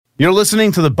You're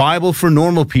listening to the Bible for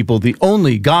Normal People, the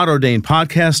only God-ordained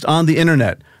podcast on the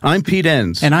internet. I'm Pete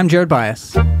Enns. And I'm Jared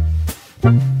Bias.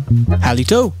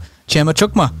 Halito, Chema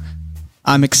Chukma.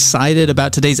 I'm excited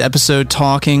about today's episode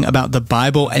talking about the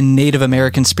Bible and Native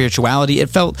American spirituality.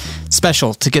 It felt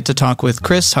special to get to talk with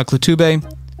Chris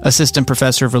Hoklotubbe, assistant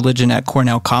professor of religion at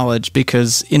Cornell College,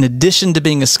 because in addition to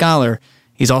being a scholar,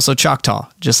 he's also Choctaw,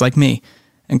 just like me.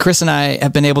 And Chris and I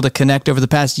have been able to connect over the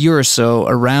past year or so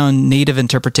around Native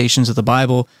interpretations of the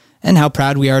Bible and how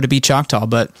proud we are to be Choctaw,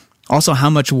 but also how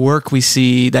much work we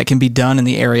see that can be done in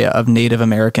the area of Native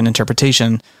American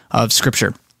interpretation of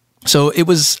Scripture. So it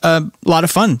was a lot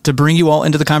of fun to bring you all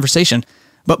into the conversation.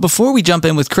 But before we jump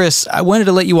in with Chris, I wanted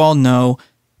to let you all know,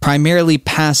 primarily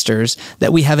pastors,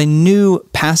 that we have a new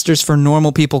Pastors for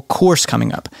Normal People course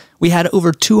coming up. We had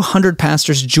over 200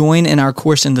 pastors join in our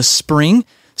course in the spring.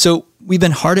 So we've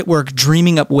been hard at work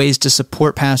dreaming up ways to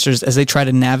support pastors as they try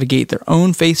to navigate their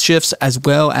own faith shifts as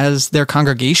well as their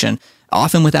congregation,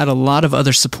 often without a lot of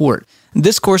other support.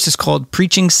 This course is called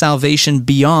Preaching Salvation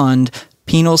Beyond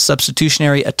Penal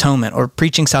Substitutionary Atonement, or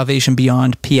Preaching Salvation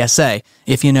Beyond PSA.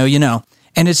 If you know, you know.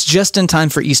 And it's just in time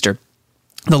for Easter.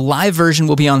 The live version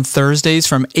will be on Thursdays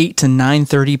from 8 to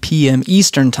 9:30 p.m.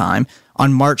 Eastern Time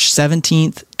on March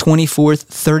 17th, 24th,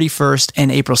 31st,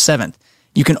 and April 7th.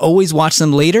 You can always watch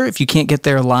them later if you can't get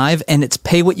there live, and it's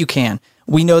pay what you can.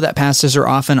 We know that pastors are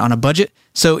often on a budget,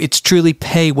 so it's truly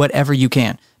pay whatever you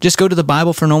can. Just go to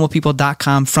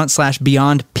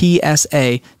thebiblefornormalpeople.com/beyond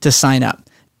PSA to sign up.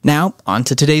 Now, on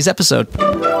to today's episode.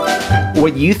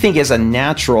 What you think is a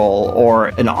natural or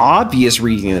an obvious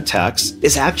reading of the text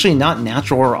is actually not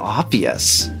natural or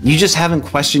obvious. You just haven't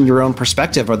questioned your own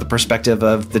perspective or the perspective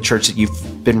of the church that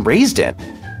you've been raised in.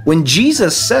 When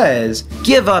Jesus says,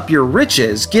 give up your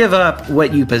riches, give up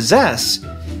what you possess,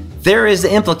 there is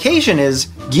the implication is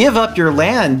give up your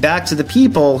land back to the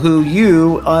people who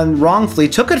you wrongfully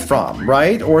took it from,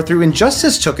 right? Or through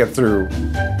injustice took it through.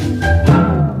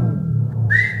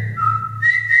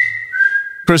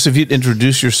 Chris, if you'd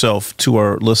introduce yourself to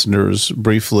our listeners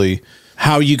briefly,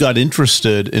 how you got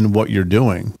interested in what you're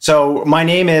doing. So my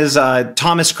name is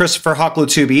Thomas Christopher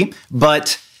Hoklotubbe,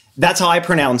 but that's how I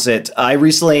pronounce it. I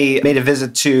recently made a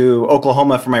visit to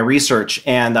Oklahoma for my research,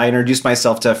 and I introduced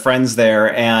myself to friends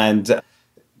there, and,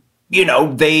 you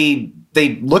know, they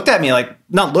looked at me like,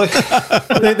 not look,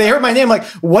 they heard my name like,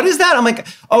 what is that? I'm like,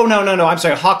 oh, no, I'm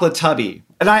sorry, Hoklotubbe.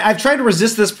 And I've tried to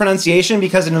resist this pronunciation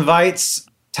because it invites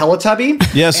Teletubby.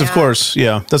 Yes, of course.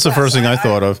 Yeah, that's the first thing I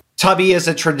thought of. Tubby is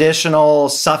a traditional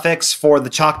suffix for the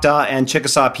Choctaw and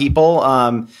Chickasaw people.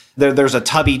 There's a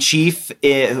Tubby chief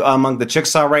among the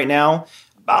Chickasaw right now.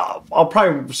 I'll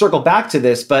probably circle back to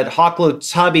this, but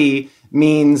Hoklotubbe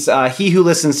means he who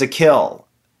listens to kill.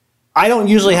 I don't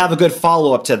usually have a good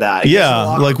follow-up to that.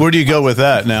 Yeah, like where do you go with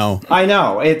that now? I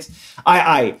know.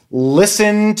 I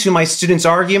listen to my students'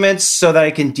 arguments so that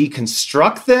I can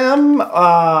deconstruct them.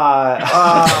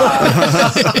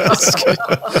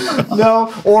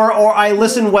 No, or I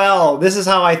listen well. This is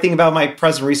how I think about my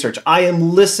present research. I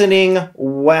am listening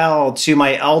well to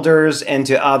my elders and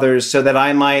to others so that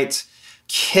I might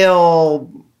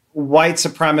kill white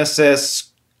supremacists,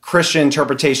 Christian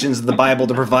interpretations of the Bible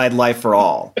to provide life for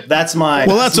all. That's my...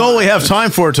 Well, that's all we have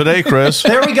time for today, Chris.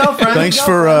 There we go, friend. Thanks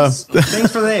for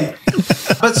the name.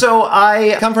 But so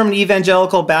I come from an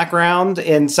evangelical background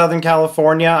in Southern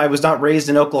California. I was not raised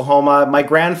in Oklahoma. My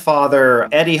grandfather,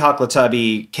 Eddie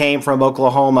Hoklotubbe, came from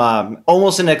Oklahoma,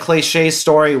 almost in a cliche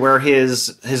story where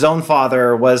his own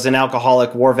father was an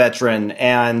alcoholic war veteran,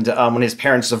 and when his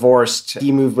parents divorced,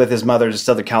 he moved with his mother to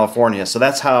Southern California. So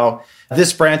that's how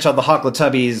this branch of the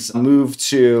Hoklotubbes moved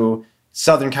to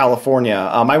Southern California.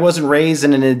 I wasn't raised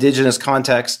in an indigenous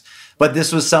context, but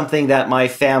this was something that my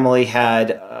family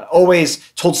had always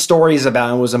told stories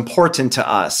about and was important to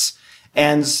us.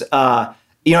 And, I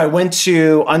went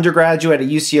to undergraduate at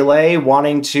UCLA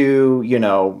wanting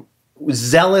to,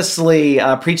 zealously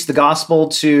preach the gospel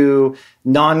to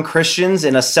non-Christians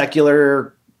in a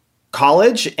secular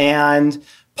college. And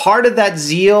part of that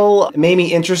zeal made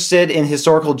me interested in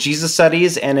historical Jesus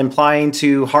studies and applying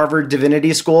to Harvard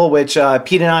Divinity School, which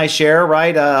Pete and I share,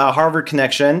 right? A Harvard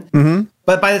connection. Mm-hmm.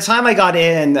 But by the time I got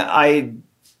in,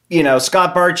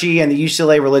 Scott Barchi and the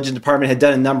UCLA religion department had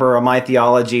done a number on my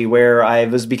theology where I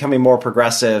was becoming more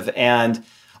progressive. And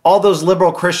all those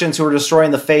liberal Christians who were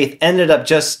destroying the faith ended up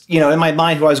just, in my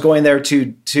mind, who I was going there to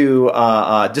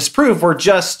disprove were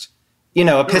just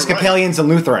Episcopalians and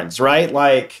Lutherans, right?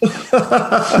 Like,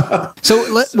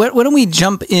 so why don't we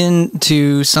jump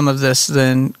into some of this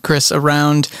then, Chris,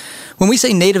 around when we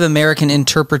say Native American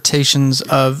interpretations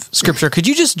of Scripture, could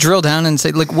you just drill down and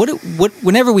say, like, what,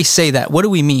 whenever we say that, what do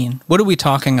we mean? What are we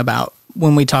talking about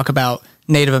when we talk about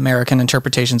Native American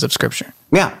interpretations of Scripture?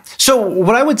 Yeah. So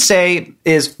what I would say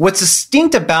is what's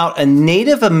distinct about a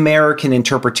Native American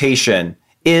interpretation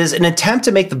is an attempt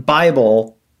to make the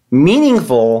Bible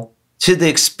meaningful to the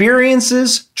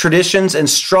experiences, traditions, and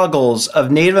struggles of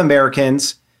Native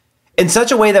Americans in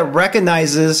such a way that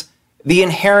recognizes the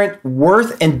inherent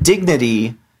worth and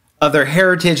dignity of their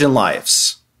heritage and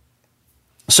lives.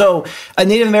 So a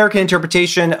Native American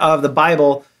interpretation of the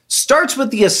Bible starts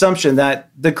with the assumption that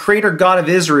the creator God of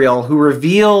Israel, who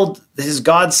revealed his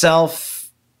God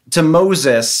self to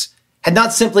Moses, had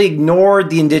not simply ignored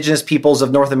the indigenous peoples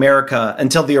of North America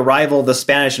until the arrival of the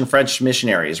Spanish and French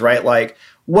missionaries, right? Like,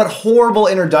 what horrible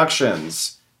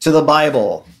introductions to the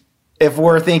Bible if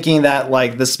we're thinking that,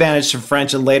 like, the Spanish and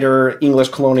French and later English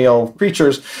colonial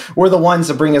preachers were the ones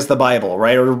to bring us the Bible,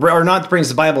 right? Or not to bring us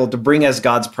the Bible, to bring us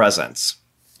God's presence.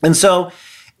 And so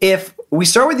if we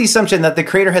start with the assumption that the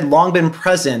Creator had long been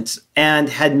present and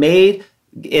had made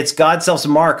its God self's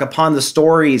mark upon the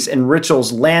stories and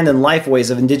rituals, land and life ways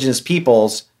of indigenous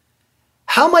peoples,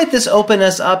 how might this open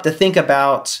us up to think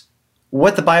about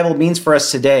what the Bible means for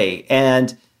us today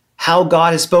and how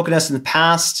God has spoken to us in the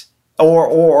past,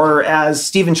 or as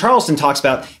Stephen Charleston talks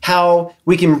about, how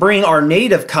we can bring our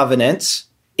native covenant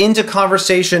into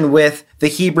conversation with the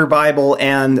Hebrew Bible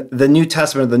and the New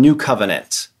Testament, the New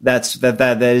Covenant that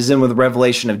is in with the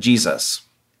revelation of Jesus.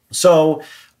 So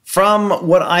from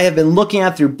what I have been looking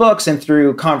at through books and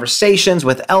through conversations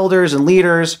with elders and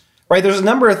leaders, right, there's a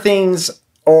number of things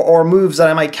or moves that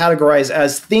I might categorize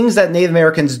as things that Native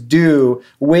Americans do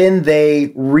when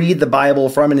they read the Bible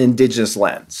from an indigenous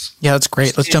lens. Yeah, that's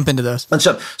great. Let's jump into those.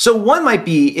 So one might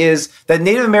be is that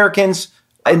Native Americans,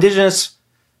 indigenous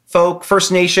folk,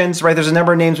 First Nations, right? There's a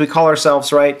number of names we call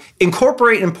ourselves, right?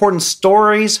 Incorporate important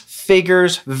stories,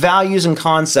 figures, values, and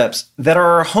concepts that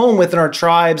are our home within our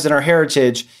tribes and our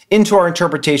heritage into our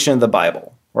interpretation of the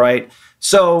Bible, right?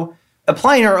 So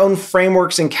applying our own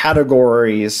frameworks and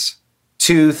categories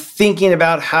to thinking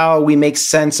about how we make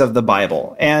sense of the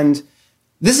Bible. And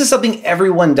this is something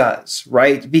everyone does,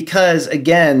 right? Because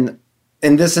again,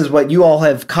 and this is what you all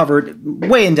have covered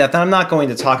way in depth, and I'm not going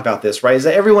to talk about this, right? Is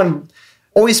that everyone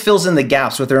always fills in the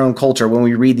gaps with their own culture when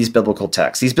we read these biblical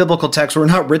texts. These biblical texts were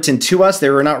not written to us. They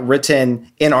were not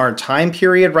written in our time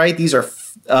period, right? These are,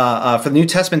 for the New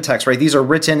Testament text, right? These are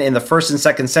written in the 1st and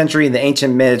 2nd century in the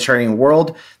ancient Mediterranean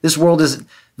world. This world is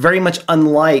very much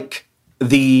unlike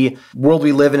the world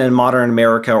we live in modern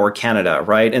America or Canada,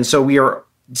 right? And so we are,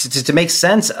 to make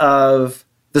sense of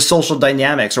the social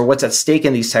dynamics or what's at stake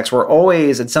in these texts, we're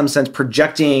always, in some sense,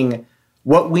 projecting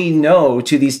what we know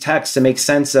to these texts to make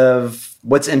sense of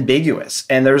what's ambiguous.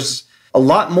 And there's a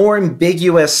lot more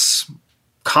ambiguous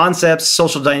concepts,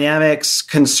 social dynamics,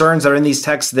 concerns that are in these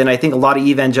texts than I think a lot of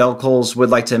evangelicals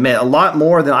would like to admit. A lot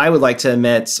more than I would like to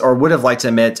admit or would have liked to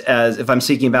admit as if I'm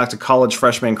speaking back to college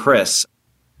freshman Chris.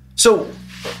 So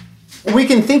we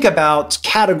can think about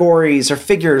categories or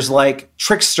figures like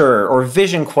trickster or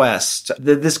vision quest,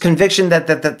 this conviction that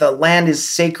the land is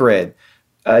sacred.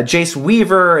 Jace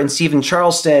Weaver and Stephen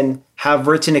Charleston have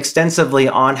written extensively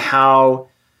on how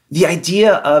the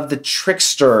idea of the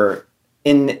trickster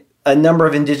in a number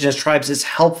of indigenous tribes is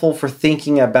helpful for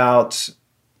thinking about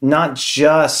not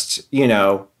just,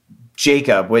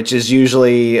 Jacob, which is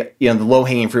usually, the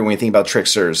low-hanging fruit when you think about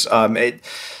tricksters.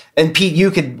 And Pete,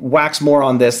 you could wax more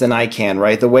on this than I can,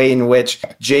 right? The way in which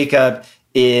Jacob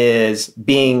is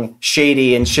being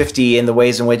shady and shifty in the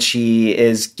ways in which he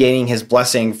is gaining his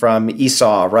blessing from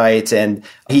Esau, right? And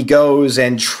he goes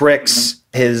and tricks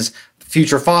his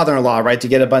future father-in-law, right, to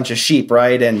get a bunch of sheep,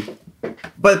 right? And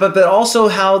but also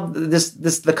how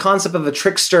the concept of a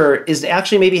trickster is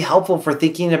actually maybe helpful for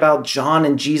thinking about John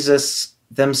and Jesus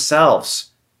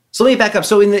themselves. So let me back up.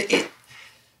 So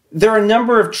there are a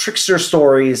number of trickster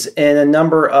stories in a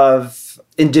number of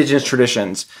indigenous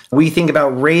traditions. We think about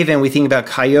raven, we think about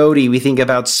coyote, we think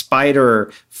about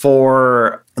spider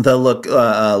for the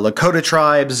Lakota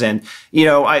tribes. And,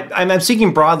 I'm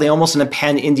speaking broadly, almost in a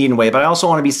pan-Indian way, but I also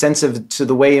want to be sensitive to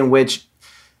the way in which,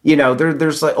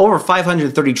 there's like over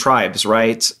 530 tribes,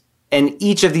 right? And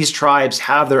each of these tribes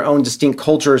have their own distinct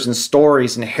cultures and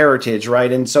stories and heritage,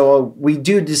 right? And so we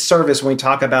do disservice when we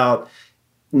talk about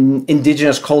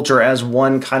indigenous culture as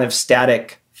one kind of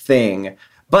static thing.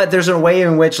 But there's a way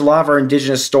in which a lot of our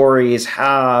indigenous stories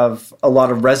have a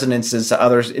lot of resonances to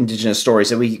other indigenous stories,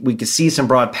 that we can see some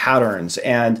broad patterns.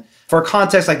 And for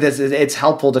context like this, it's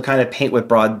helpful to kind of paint with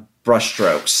broad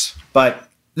brushstrokes. But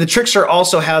the trickster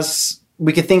also has,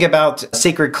 we could think about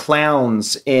sacred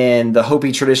clowns in the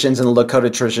Hopi traditions and the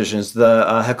Lakota traditions. The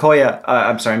Hakoya,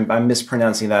 I'm sorry, I'm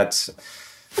mispronouncing that.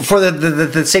 For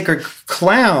the sacred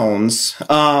clowns,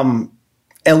 along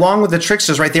with the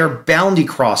tricksters, right, they're boundary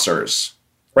crossers,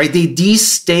 right? They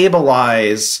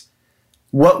destabilize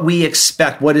what we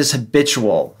expect, what is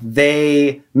habitual.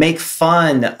 They make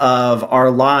fun of our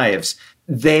lives.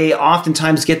 They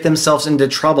oftentimes get themselves into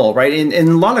trouble, right? And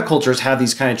a lot of cultures have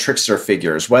these kind of trickster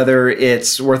figures, whether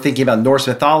it's, we're thinking about Norse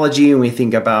mythology and we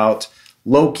think about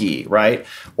Loki, right?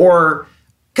 Or,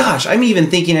 gosh, I'm even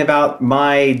thinking about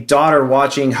my daughter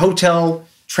watching Hotel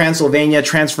Transylvania,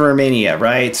 Transformania,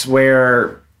 right?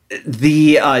 Where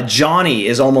the Johnny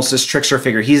is almost this trickster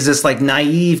figure. He's this like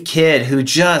naive kid who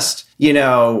just,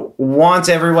 wants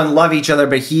everyone to love each other,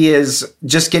 but he is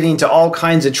just getting into all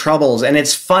kinds of troubles. And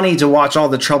it's funny to watch all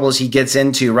the troubles he gets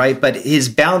into, right? But his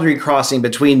boundary crossing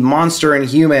between monster and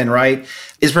human, right,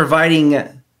 is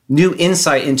providing new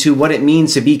insight into what it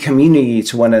means to be community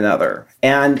to one another.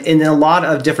 And in a lot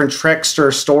of different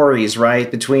trickster stories, right,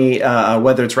 between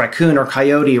whether it's raccoon or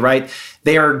coyote, right,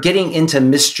 they are getting into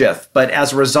mischief. But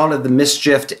as a result of the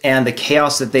mischief and the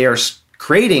chaos that they are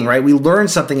creating, right, we learn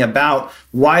something about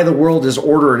why the world is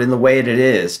ordered in the way that it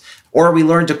is. Or we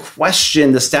learn to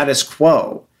question the status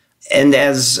quo. And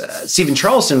as Stephen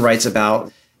Charleston writes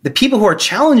about, the people who are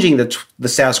challenging the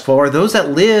status quo are those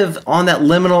that live on that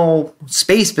liminal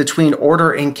space between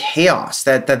order and chaos,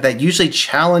 that usually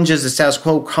challenges the status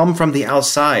quo, come from the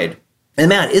outside. And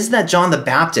man, isn't that John the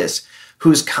Baptist,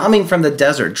 who's coming from the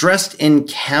desert, dressed in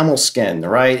camel skin,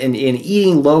 right, and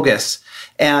eating locusts,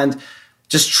 and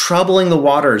just troubling the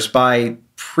waters by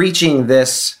preaching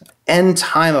this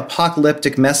end-time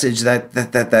apocalyptic message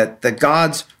that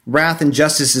God's wrath and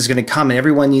justice is going to come and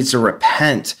everyone needs to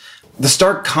repent. The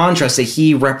stark contrast that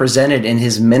he represented in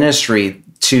his ministry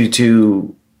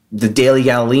to the daily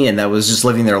Galilean that was just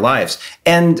living their lives.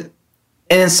 And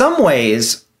in some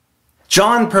ways,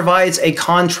 John provides a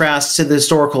contrast to the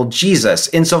historical Jesus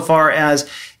insofar as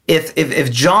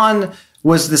if John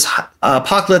was this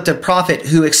apocalyptic prophet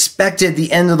who expected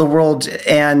the end of the world,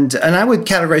 and I would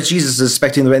categorize Jesus as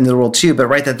expecting the end of the world too, but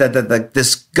right, that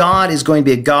this God is going to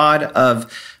be a God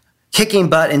of kicking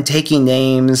butt and taking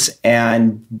names,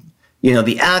 and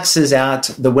the axe is at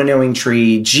the winnowing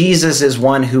tree. Jesus is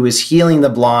one who is healing the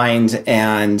blind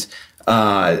and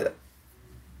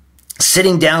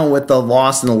sitting down with the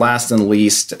lost and the last and the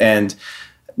least, and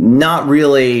not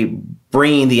really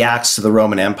bringing the axe to the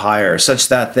Roman Empire, such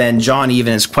that then John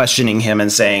even is questioning him and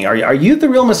saying, "Are you the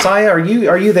real Messiah? Are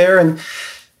you there?"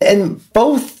 And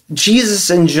both Jesus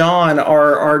and John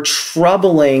are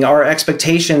troubling our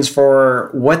expectations for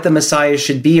what the Messiah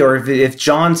should be, or if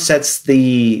John sets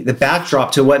the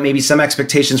backdrop to what maybe some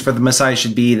expectations for the Messiah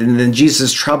should be, then Jesus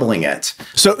is troubling it.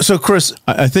 So Chris,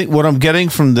 I think what I'm getting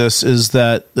from this is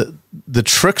that the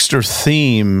trickster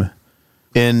theme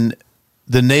in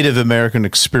the Native American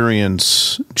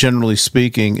experience, generally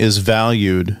speaking, is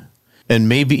valued and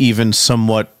maybe even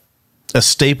somewhat a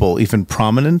staple, even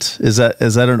prominent. Is that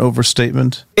an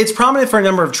overstatement? It's prominent for a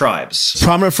number of tribes.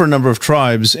 Prominent for a number of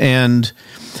tribes,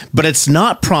 but it's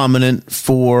not prominent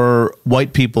for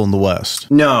white people in the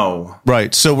West. No.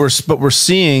 Right. So we're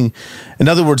seeing, in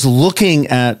other words, looking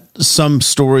at some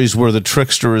stories where the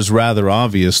trickster is rather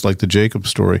obvious, like the Jacob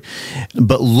story,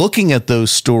 but looking at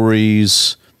those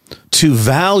stories to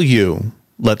value,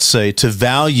 let's say,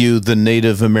 the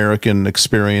Native American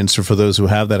experience, or for those who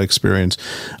have that experience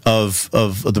of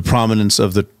the prominence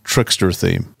of the trickster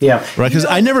theme. Yeah. Right. Because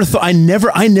I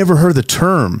never heard the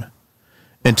term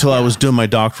until I was doing my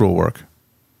doctoral work.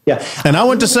 Yeah. And I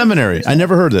went to seminary. I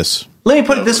never heard this. Let me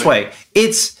put it this way.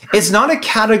 It's not a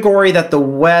category that the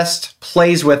West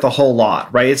plays with a whole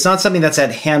lot, right? It's not something that's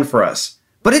at hand for us.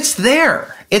 But it's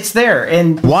there. It's there.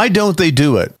 And why don't they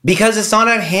do it? Because it's not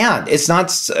at hand. It's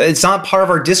not part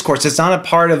of our discourse. It's not a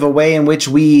part of a way in which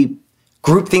we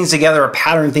group things together or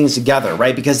pattern things together,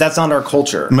 right? Because that's not our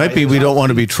culture. It might be we don't want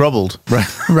to be troubled,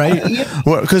 right? Right.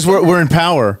 Because we're in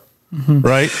power,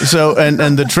 right? So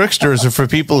and the tricksters are for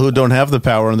people who don't have the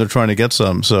power and they're trying to get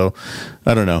some. So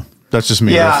I don't know. That's just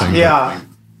me. Yeah.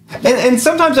 And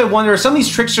sometimes I wonder, some of these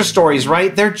trickster stories,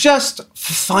 right? They're just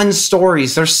fun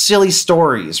stories. They're silly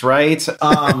stories, right?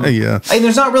 Yeah. And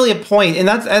there's not really a point. And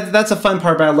that's a fun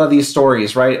part, but I love these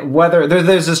stories, right? Whether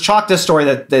there's this Choctaw story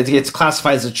that gets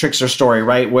classified as a trickster story,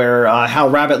 right? Where how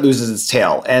rabbit loses its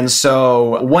tail. And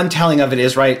so one telling of it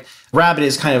is, right, rabbit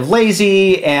is kind of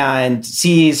lazy and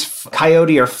sees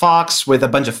coyote or fox with a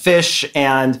bunch of fish,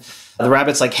 and The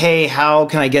rabbit's like, hey, how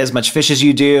can I get as much fish as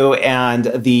you do? And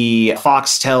the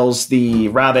fox tells the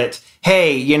rabbit,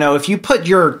 hey, if you put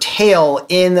your tail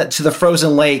into the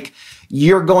frozen lake,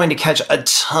 you're going to catch a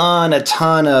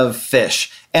ton of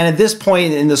fish. And at this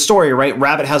point in the story, right,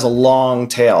 rabbit has a long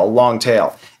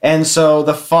tail. And so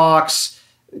the fox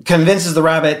convinces the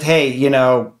rabbit, hey,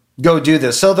 go do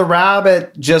this. So the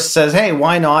rabbit just says, hey,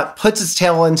 why not? Puts its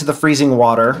tail into the freezing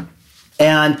water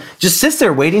and just sits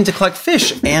there waiting to collect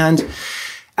fish. And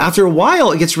after a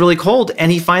while, it gets really cold,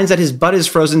 and he finds that his butt is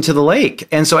frozen to the lake.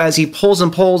 And so as he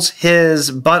pulls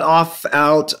his butt off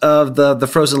out of the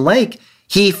frozen lake,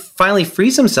 he finally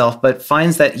frees himself, but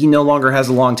finds that he no longer has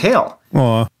a long tail.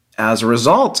 Aww. As a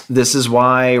result, this is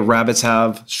why rabbits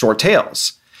have short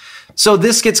tails. So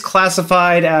this gets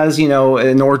classified as,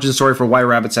 an origin story for why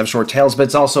rabbits have short tails, but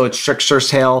it's also a trickster's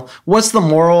tale. What's the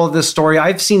moral of this story?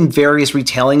 I've seen various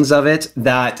retellings of it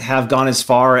that have gone as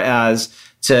far as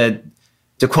to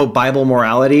quote Bible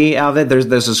morality out of it. There's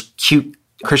this cute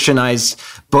Christianized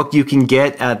book you can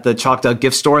get at the Choctaw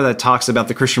gift store that talks about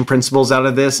the Christian principles out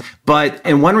of this. But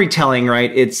in one retelling,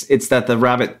 right, it's that the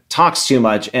rabbit talks too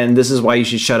much, and this is why you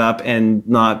should shut up and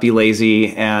not be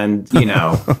lazy and,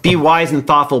 be wise and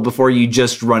thoughtful before you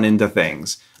just run into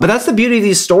things. But that's the beauty of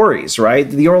these stories, right?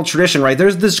 The oral tradition, right?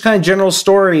 There's this kind of general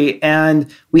story,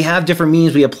 and we have different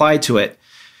meanings we apply to it.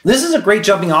 This is a great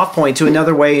jumping off point to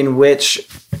another way in which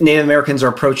Native Americans are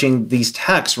approaching these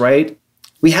texts, right?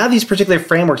 We have these particular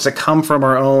frameworks that come from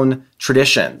our own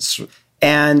traditions,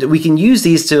 and we can use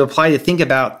these to apply to think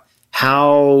about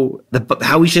how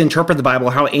we should interpret the Bible,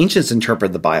 how ancients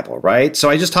interpret the Bible, right? So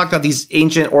I just talked about these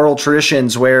ancient oral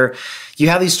traditions where you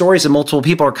have these stories and multiple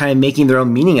people are kind of making their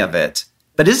own meaning of it.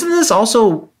 But isn't this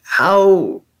also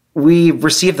how we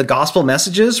receive the gospel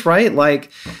messages, right?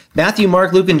 Like Matthew,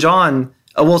 Mark, Luke, and John,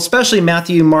 well, especially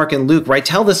Matthew, Mark, and Luke, right,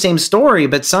 tell the same story,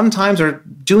 but sometimes are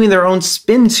doing their own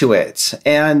spin to it.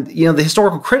 And, the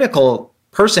historical critical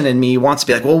person in me wants to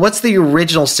be like, well, what's the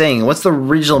original saying? What's the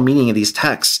original meaning of these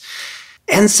texts?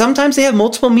 And sometimes they have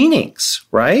multiple meanings,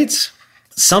 right?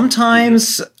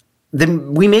 Sometimes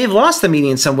we may have lost the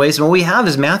meaning in some ways, and what we have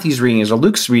is Matthew's readings or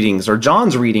Luke's readings or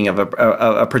John's reading of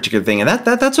a particular thing, and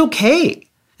that's okay.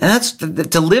 And that's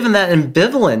to live in that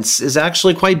ambivalence is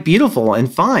actually quite beautiful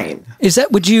and fine. Is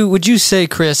that would you say,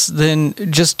 Chris? Then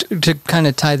just to kind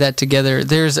of tie that together,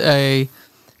 there's a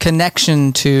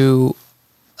connection to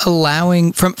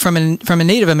allowing from a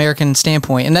Native American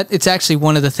standpoint, and that it's actually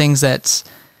one of the things that's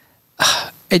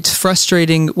it's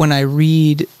frustrating when I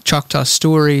read Choctaw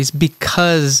stories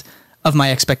because of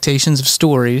my expectations of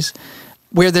stories,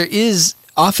 where there is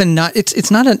often not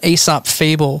it's not an Aesop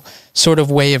fable sort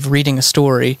of way of reading a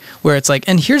story where it's like,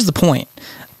 and here's the point.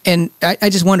 And I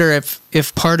just wonder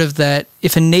if part of that,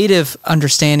 if a native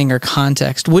understanding or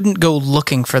context wouldn't go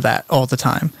looking for that all the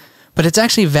time, but it's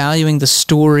actually valuing the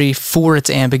story for its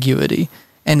ambiguity,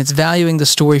 and it's valuing the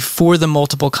story for the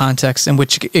multiple contexts in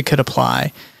which it could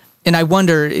apply. And I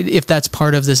wonder if that's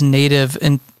part of this native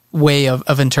way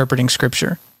of interpreting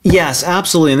scripture. Yes,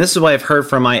 absolutely. And this is what I've heard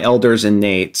from my elders and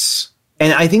Nates.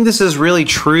 And I think this is really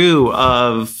true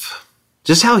of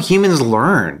just how humans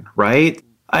learn, right?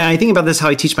 I think about this, how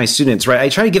I teach my students, right? I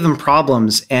try to give them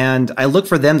problems and I look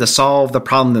for them to solve the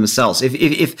problem themselves.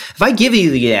 If I give you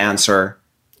the answer,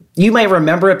 you might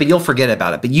remember it, but you'll forget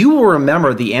about it. But you will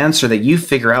remember the answer that you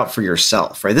figure out for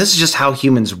yourself, right? This is just how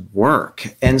humans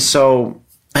work. And so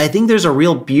I think there's a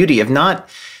real beauty, if not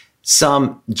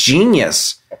some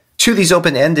genius, to these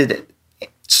open-ended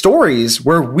stories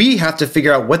where we have to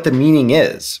figure out what the meaning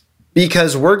is,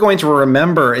 because we're going to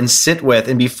remember and sit with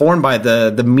and be formed by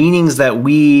the meanings that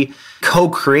we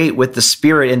co-create with the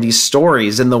Spirit in these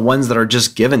stories and the ones that are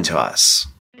just given to us.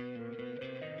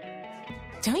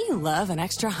 Don't you love an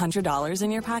extra $100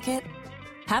 in your pocket?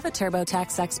 Have a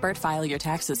TurboTax expert file your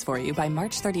taxes for you by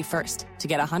March 31st to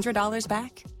get $100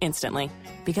 back instantly.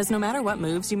 Because no matter what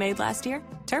moves you made last year,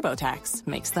 TurboTax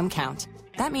makes them count.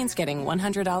 That means getting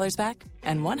 $100 back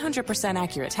and 100%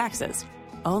 accurate taxes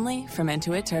only from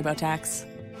Intuit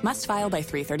TurboTax. Must file by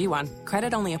 3/31.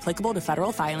 Credit only applicable to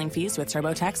federal filing fees with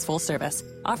TurboTax full service.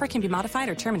 Offer can be modified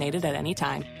or terminated at any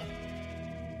time.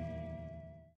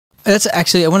 That's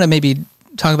actually, I want to maybe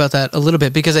talk about that a little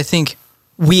bit, because I think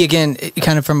we, again,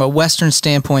 kind of from a Western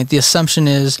standpoint, the assumption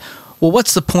is, well,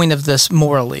 what's the point of this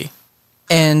morally?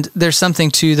 And there's something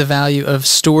to the value of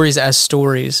stories as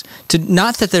stories. To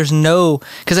not that there's no,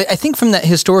 because I think from that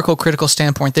historical critical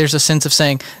standpoint, there's a sense of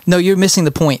saying, no, you're missing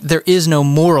the point. There is no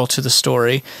moral to the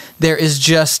story. There is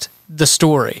just the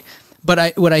story.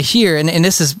 But what I hear, and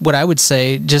this is what I would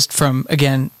say, just from,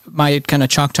 again, my kind of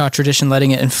Choctaw tradition, letting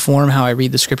it inform how I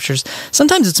read the scriptures,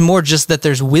 sometimes it's more just that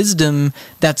there's wisdom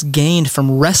that's gained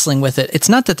from wrestling with it. It's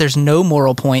not that there's no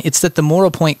moral point. It's that the moral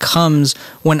point comes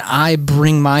when I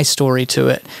bring my story to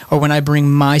it, or when I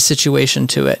bring my situation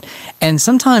to it. And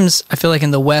sometimes I feel like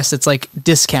in the West, it's like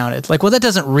discounted. Like, well, that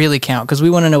doesn't really count because we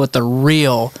want to know what the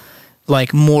real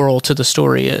moral to the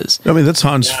story is. I mean, that's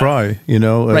Hans Fry,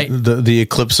 Right. The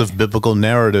eclipse of biblical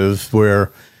narrative,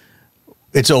 where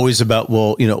it's always about,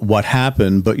 what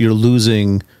happened, but you're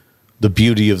losing the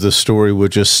beauty of the story,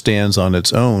 which just stands on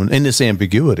its own in its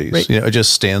ambiguities. Right. It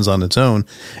just stands on its own.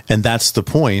 And that's the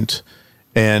point.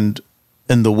 And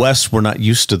in the West, we're not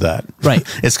used to that. Right.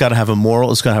 It's got to have a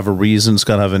moral. It's got to have a reason. It's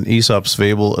got to have an Aesop's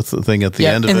fable thing at the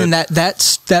end of it. And then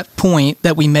that point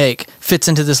that we make fits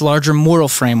into this larger moral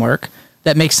framework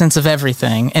that makes sense of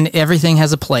everything, and everything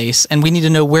has a place, and we need to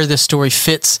know where this story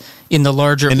fits in the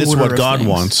larger order of things. And it's what God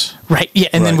wants. Right, yeah,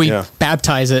 and then we yeah.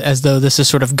 baptize it as though this is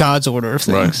sort of God's order of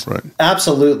things. Right.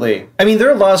 Absolutely. I mean, there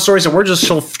are a lot of stories that we're just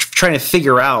still trying to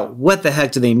figure out what the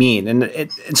heck do they mean.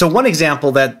 And so one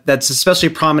example that's especially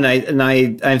prominent, and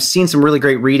I've seen some really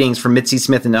great readings from Mitzi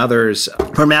Smith and others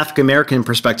from African American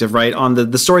perspective, right, on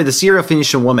the story of the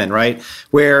Syro-Phoenician woman, right,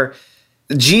 where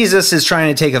Jesus is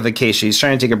trying to take a vacation. He's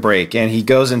trying to take a break, and he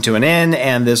goes into an inn,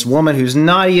 and this woman who's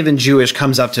not even Jewish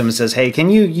comes up to him and says, "Hey, can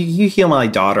you heal my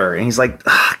daughter?" And he's like,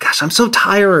 "Gosh, I'm so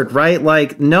tired," right?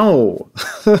 Like, no,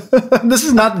 this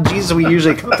is not the Jesus we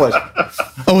usually accomplish.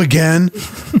 Oh, again?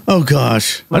 Oh,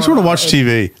 gosh. I just want to watch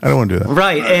TV. I don't want to do that.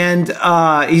 Right.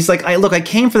 And he's like, I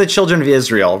came for the children of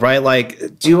Israel, right?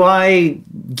 Like, do I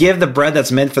give the bread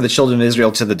that's meant for the children of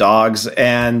Israel to the dogs?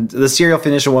 And the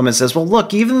Syro-Phoenician woman says, well,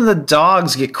 look, even the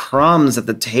dogs get crumbs at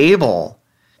the table.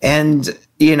 And,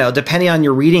 depending on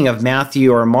your reading of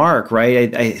Matthew or Mark,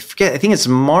 right? I forget, I think it's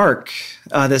Mark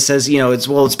that says,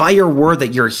 it's by your word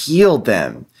that you're healed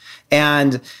then.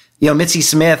 And Mitzi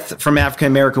Smith, from African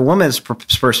American Woman's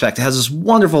perspective, has this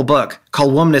wonderful book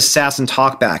called Womanist Sass and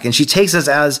Talkback. And she takes us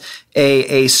as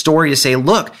a story to say,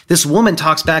 look, this woman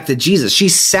talks back to Jesus. She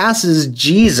sasses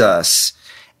Jesus,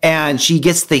 and she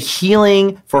gets the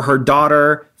healing for her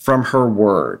daughter from her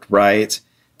word, right?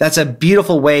 That's a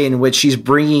beautiful way in which she's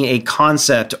bringing a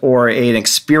concept or an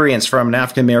experience from an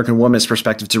African American woman's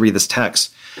perspective to read this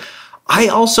text. I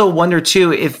also wonder,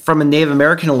 too, if from a Native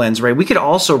American lens, right, we could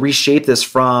also reshape this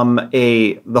from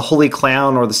the holy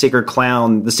clown or the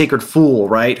sacred fool,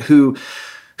 right, who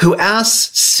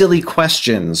asks silly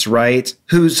questions, right,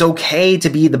 who's okay to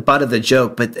be the butt of the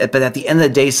joke, but at the end of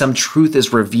the day, some truth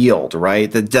is revealed,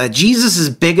 right, that Jesus is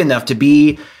big enough to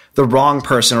be the wrong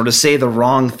person or to say the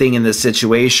wrong thing in this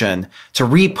situation, to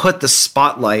re-put the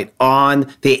spotlight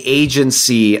on the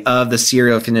agency of the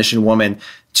Syro-Phoenician woman,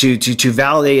 to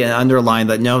validate and underline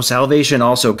that no, salvation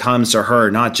also comes to her,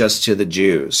 not just to the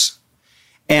Jews.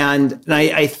 And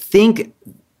I think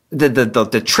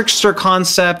the trickster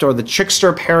concept or the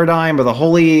trickster paradigm or the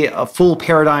holy fool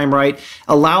paradigm, right,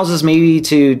 allows us maybe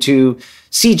to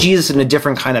see Jesus in a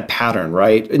different kind of pattern,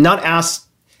 right? Not ask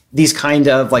these kind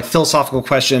of like philosophical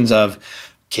questions of,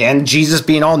 can Jesus,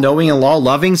 being all-knowing and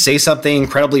law-loving, say something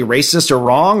incredibly racist or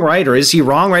wrong, right? Or is he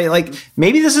wrong, right? Like,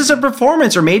 maybe this is a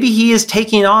performance, or maybe he is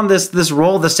taking on this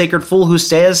role of the sacred fool who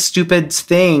says stupid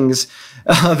things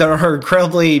that are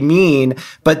incredibly mean,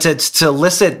 but to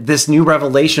elicit this new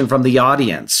revelation from the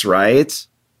audience, right?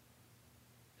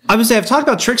 I would say I've talked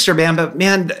about trickster, man, but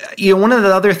man, one of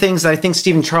the other things that I think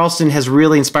Stephen Charleston has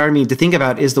really inspired me to think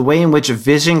about is the way in which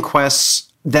vision quests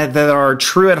that are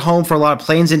true at home for a lot of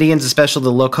Plains Indians, especially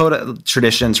the Lakota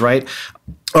traditions, right,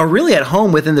 are really at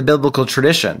home within the biblical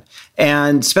tradition,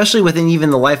 and especially within even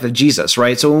the life of Jesus,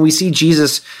 right? So when we see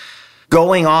Jesus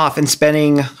going off and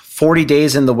spending 40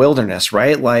 days in the wilderness,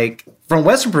 right, like from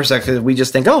Western perspective, we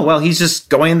just think, oh, well, he's just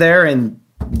going there and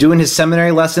doing his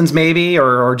seminary lessons maybe,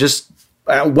 or just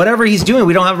whatever he's doing.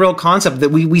 We don't have a real concept that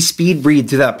we speed read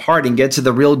through that part and get to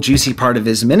the real juicy part of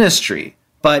his ministry.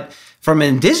 But from an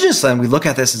indigenous lens, we look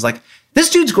at this as like,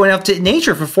 this dude's going out to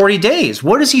nature for 40 days.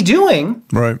 What is he doing?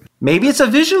 Right. Maybe it's a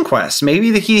vision quest.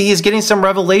 Maybe he's getting some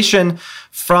revelation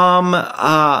from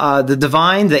the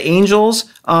divine, the angels,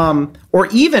 or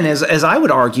even, as I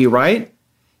would argue, right,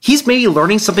 he's maybe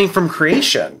learning something from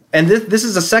creation. And this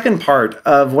is the second part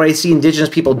of what I see indigenous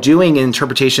people doing in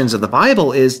interpretations of the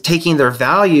Bible, is taking their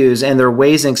values and their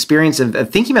ways and experience of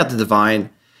thinking about the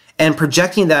divine and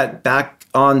projecting that back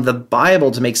on the Bible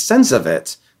to make sense of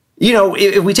it.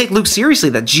 If we take Luke seriously,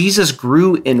 that Jesus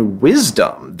grew in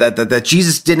wisdom, that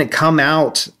Jesus didn't come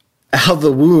out of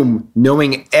the womb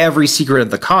knowing every secret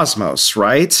of the cosmos,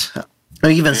 right?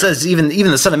 It even says even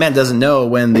the Son of Man doesn't know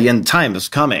when the end time is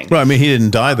coming. Right. I mean, he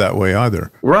didn't die that way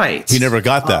either. Right. He never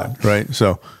got that. Right.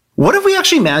 So what if we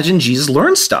actually imagine Jesus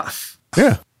learned stuff?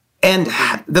 yeah. And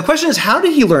the question is, how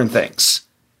did he learn things?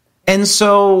 And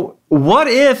so what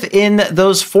if in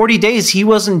those 40 days he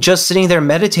wasn't just sitting there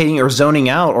meditating or zoning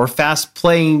out or fast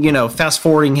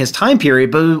forwarding his time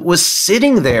period, but was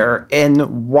sitting there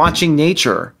and watching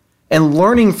nature and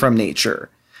learning from nature?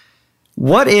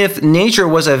 What if nature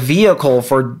was a vehicle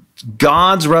for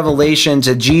God's revelation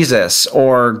to Jesus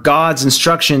or God's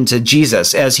instruction to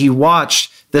Jesus as he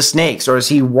watched the snakes, or as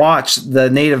he watched the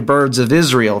native birds of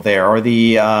Israel there, or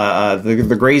the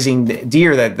grazing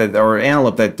deer or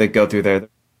antelope that go through there?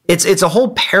 It's a whole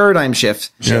paradigm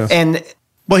shift. Yeah. And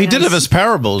Well, he did have his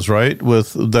parables, right?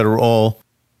 That are all,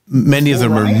 many of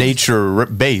them are nature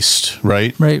based,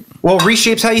 right? Right. Well,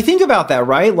 reshapes how you think about that,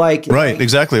 right? Right,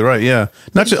 exactly right. Yeah.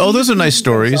 Not just, those are nice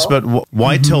stories, but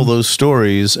why tell those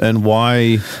stories, and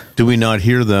why do we not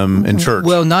hear them in church?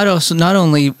 Well, not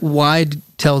only why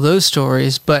tell those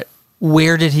stories, but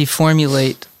where did he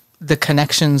formulate the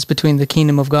connections between the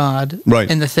kingdom of God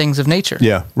and the things of nature?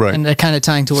 Yeah, right. And kind of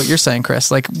tying to what you're saying,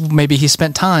 Chris, like maybe he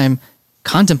spent time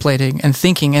contemplating and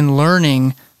thinking and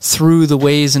learning through the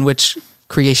ways in which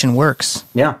creation works.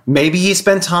 Yeah. Maybe he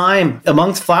spent time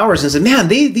amongst flowers and said, man,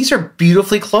 these are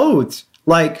beautifully clothed.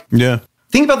 Like, yeah.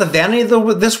 Think about the vanity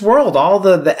of this world, all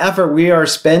the effort we are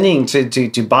spending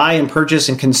to buy and purchase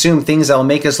and consume things that will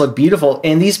make us look beautiful.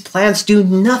 And these plants do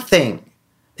nothing.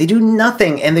 They do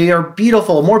nothing. And they are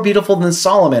beautiful, more beautiful than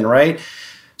Solomon, right?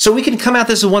 So we can come at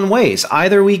this in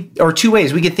two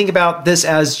ways. We can think about this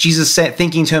as Jesus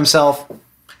thinking to himself,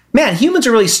 man, humans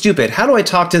are really stupid. How do I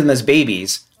talk to them as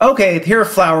babies? Okay, here are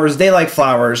flowers. They like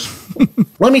flowers.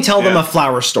 Let me tell them a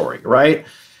flower story, right?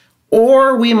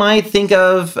 Or we might think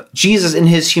of Jesus in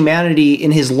his humanity, in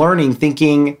his learning,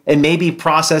 thinking and maybe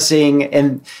processing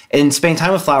and spending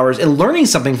time with flowers and learning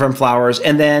something from flowers,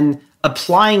 and then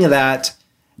applying that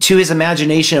to his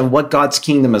imagination of what God's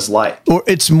kingdom is like. Or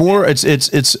it's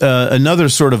another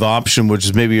sort of option, which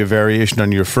is maybe a variation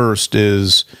on your first,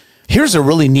 is here's a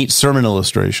really neat sermon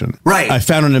illustration. Right. I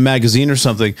found in a magazine or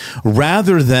something,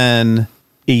 rather than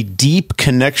a deep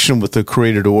connection with the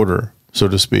created order, so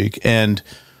to speak, and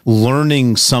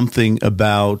learning something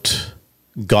about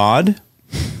God,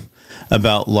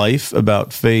 about life,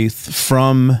 about faith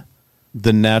from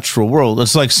the natural world.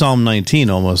 It's like Psalm 19,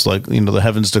 almost like, the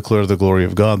heavens declare the glory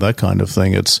of God, that kind of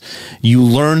thing. It's, you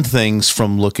learn things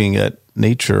from looking at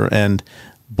nature. And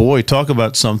boy, talk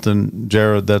about something,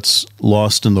 Jared, that's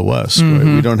lost in the West. Right?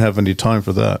 We don't have any time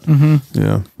for that.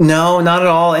 Yeah. No, not at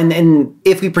all. And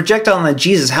if we project on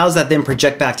Jesus, how does that then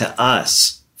project back to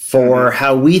us for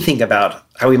how we think about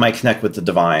how we might connect with the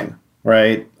divine,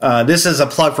 right? This is a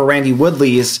plug for Randy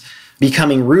Woodley's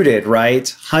Becoming Rooted, right?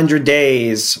 100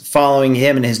 days following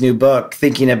him in his new book,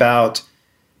 thinking about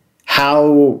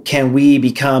how can we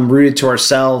become rooted to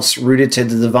ourselves, rooted to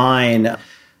the divine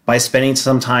by spending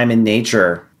some time in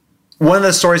nature. One of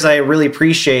the stories I really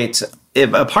appreciate,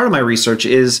 a part of my research,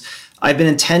 is I've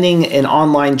been attending an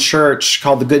online church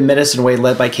called the Good Medicine Way,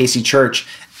 led by Casey Church.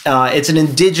 It's an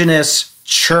indigenous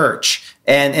church,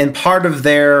 and part of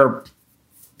their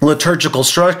liturgical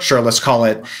structure, let's call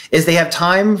it, is they have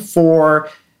time for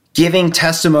giving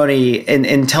testimony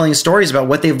and telling stories about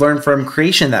what they've learned from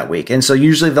creation that week. And so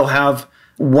usually they'll have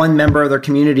one member of their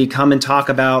community come and talk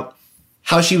about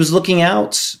how she was looking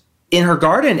out in her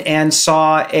garden and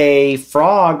saw a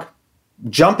frog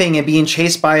jumping and being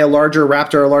chased by a larger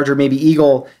raptor, a larger maybe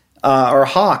eagle or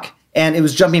hawk. And it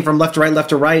was jumping from left to right, left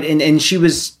to right. And she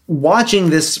was watching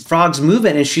this frog's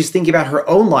movement, and she's thinking about her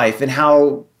own life and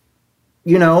how,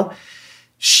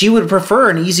 she would prefer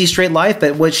an easy, straight life.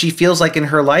 But what she feels like in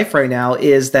her life right now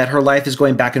is that her life is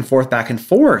going back and forth, back and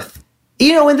forth.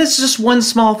 And this is just one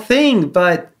small thing,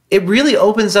 but it really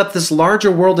opens up this larger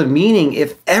world of meaning.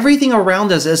 If everything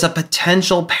around us is a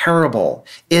potential parable,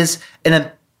 is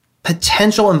a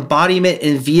potential embodiment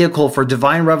and vehicle for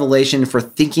divine revelation, for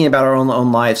thinking about our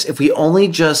own lives, if we only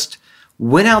just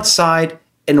went outside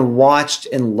and watched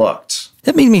and looked.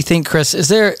 That made me think, Chris, is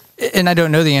there, and I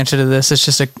don't know the answer to this, it's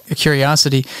just a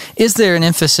curiosity, is there an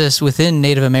emphasis within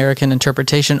Native American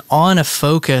interpretation on a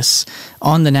focus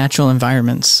on the natural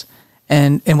environments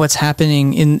and what's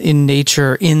happening in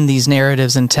nature, in these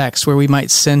narratives and texts, where we might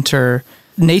center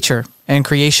nature and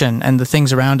creation and the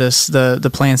things around us,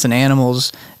 the plants and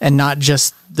animals, and not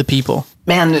just the people?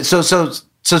 Man, so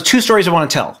two stories I want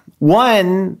to tell.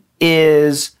 One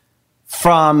is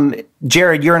from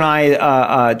Jared, you and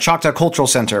I, Choctaw Cultural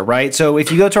Center, right? So if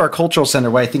you go to our cultural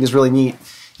center, what I think is really neat,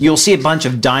 you'll see a bunch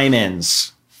of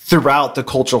diamonds throughout the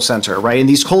cultural center, right? And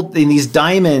these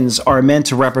diamonds are meant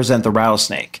to represent the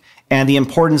rattlesnake and the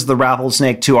importance of the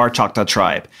rattlesnake to our Choctaw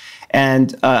tribe.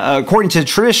 And according to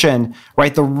tradition,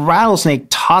 right, the rattlesnake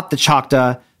taught the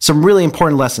Choctaw some really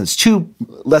important lessons, 2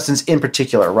 lessons in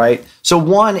particular, right? So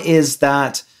one is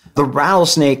that the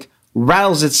rattlesnake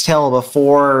rattles its tail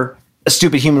before a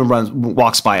stupid human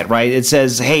walks by it, right? It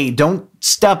says, hey, don't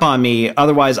step on me,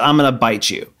 otherwise I'm going to bite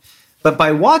you. But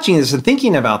by watching this and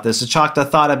thinking about this, the Choctaw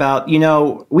thought about,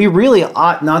 we really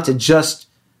ought not to just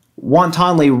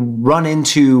wantonly run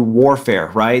into warfare,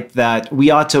 right? That we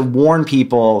ought to warn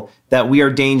people that we are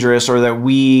dangerous or that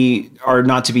we are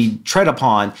not to be tread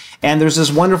upon. And there's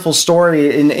this wonderful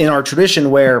story in our tradition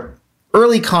where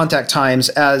early contact times,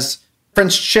 as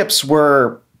French ships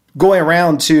were going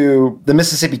around to the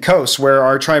Mississippi coast where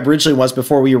our tribe originally was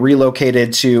before we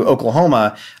relocated to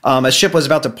Oklahoma, a ship was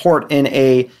about to port in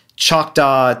a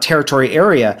Choctaw territory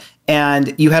area.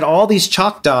 And you had all these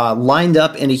Choctaw lined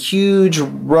up in a huge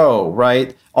row,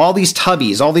 right? All these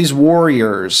tubbies, all these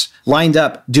warriors lined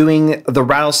up doing the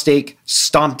rattlesnake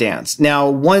stomp dance. Now,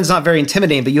 one's not very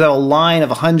intimidating, but you have a line of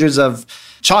hundreds of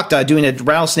Choctaw doing a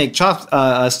rattlesnake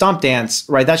stomp dance,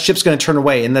 right? That ship's going to turn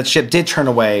away. And that ship did turn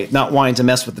away, not wanting to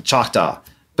mess with the Choctaw.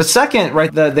 But second,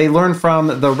 right, they learned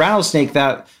from the rattlesnake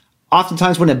that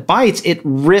oftentimes when it bites, it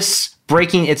risks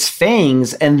breaking its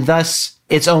fangs and thus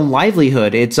its own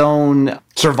livelihood, its own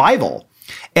survival.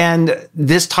 And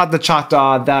this taught the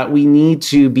Choctaw that we need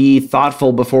to be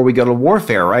thoughtful before we go to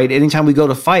warfare, right? Anytime we go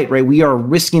to fight, right, we are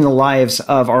risking the lives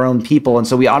of our own people. And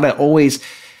so we ought to always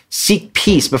seek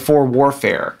peace before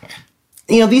warfare.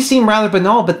 These seem rather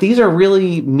banal, but these are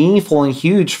really meaningful and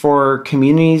huge for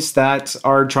communities that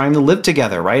are trying to live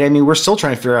together, right? I mean, we're still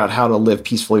trying to figure out how to live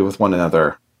peacefully with one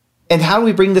another. And how do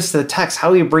we bring this to the text?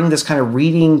 How do we bring this kind of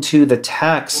reading to the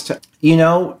text?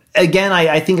 Again,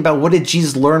 I think about what did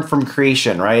Jesus learn from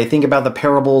creation, right? I think about the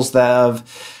parables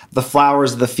of the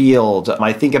flowers of the field.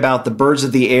 I think about the birds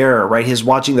of the air, right? His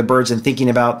watching the birds and thinking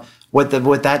about what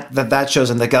that shows,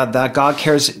 and that God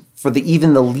cares for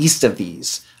even the least of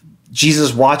these.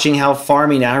 Jesus watching how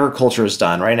farming agriculture is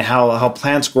done, right? And how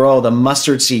plants grow. The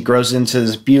mustard seed grows into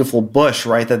this beautiful bush,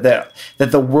 right? That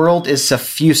the world is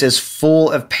suffuse, is full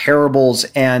of parables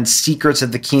and secrets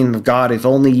of the kingdom of God. If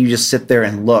only you just sit there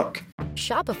and look.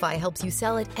 Shopify helps you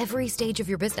sell at every stage of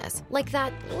your business. Like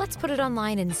that, let's put it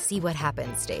online and see what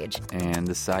happens stage. And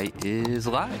the site is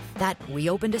live. That we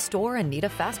opened a store and need a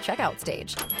fast checkout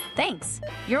stage. Thanks.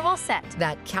 You're all set.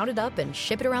 That count it up and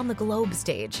ship it around the globe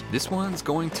stage. This one's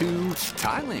going to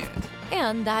Thailand.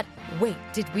 And that, wait,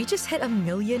 did we just hit 1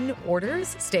 million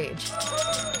orders stage?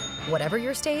 Whatever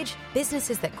your stage,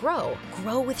 businesses that grow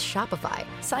with Shopify.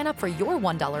 Sign up for your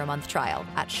 $1 a month trial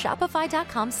at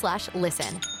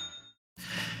shopify.com/listen.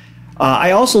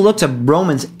 I also looked at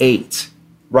Romans 8,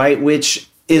 right, which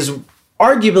is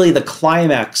arguably the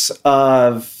climax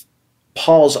of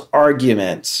Paul's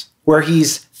argument, where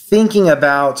he's thinking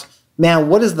about, man,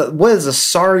 what is the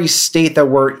sorry state that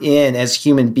we're in as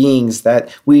human beings,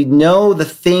 that we know the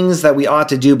things that we ought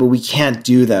to do, but we can't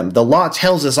do them. The law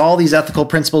tells us all these ethical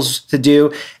principles to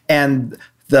do, and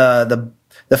the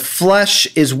flesh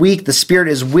is weak, the spirit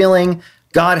is willing.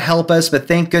 God help us, but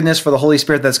thank goodness for the Holy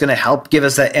Spirit that's going to help give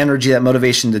us that energy, that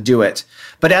motivation to do it.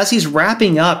 But as he's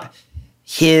wrapping up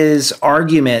his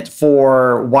argument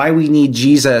for why we need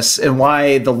Jesus and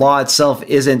why the law itself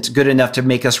isn't good enough to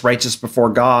make us righteous before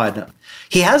God,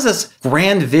 he has this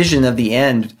grand vision of the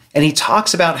end, and he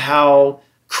talks about how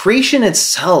creation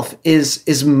itself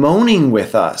is moaning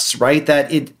with us, right?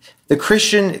 That the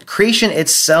creation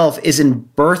itself is in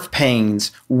birth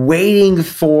pains, waiting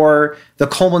for the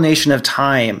culmination of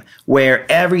time where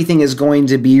everything is going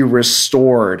to be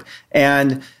restored.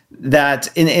 And that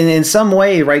in some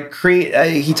way, right,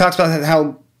 he talks about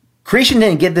how creation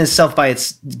didn't get into this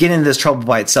trouble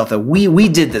by itself, that we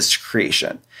did this to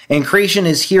creation. And creation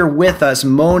is here with us,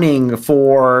 moaning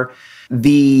for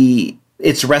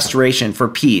its restoration, for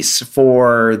peace,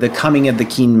 for the coming of the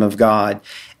kingdom of God.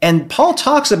 And Paul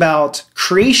talks about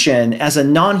creation as a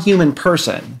non-human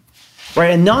person,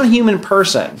 right? A non-human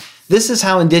person. This is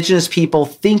how indigenous people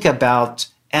think about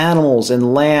animals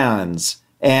and lands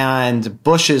and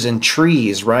bushes and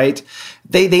trees, right?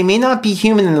 They may not be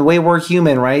human in the way we're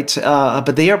human, right?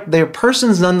 But they are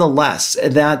persons nonetheless,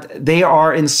 that they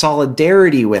are in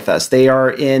solidarity with us. They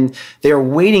are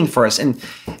waiting for us. And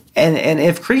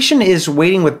if creation is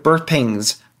waiting with birth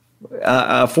pangs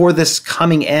for this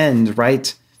coming end,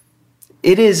 right?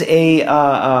 It is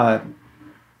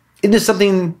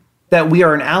something that we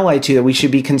are an ally to, that we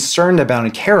should be concerned about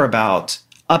and care about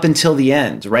up until the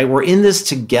end, right? We're in this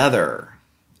together.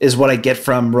 is what I get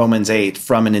from Romans 8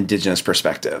 from an indigenous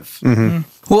perspective.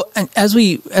 Well, and as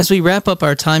we wrap up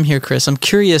our time here, Chris, I'm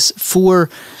curious for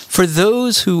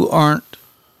those who aren't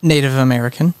Native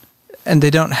American and they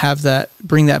don't have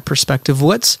bring that perspective,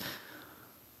 what's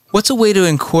a way to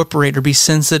incorporate or be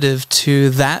sensitive to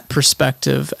that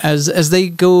perspective as they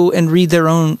go and read their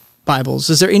own Bibles?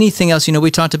 Is there anything else?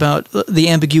 We talked about the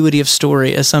ambiguity of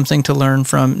story as something to learn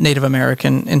from Native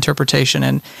American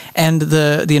interpretation and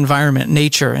the environment,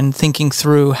 nature, and thinking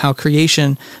through how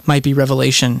creation might be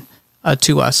revelation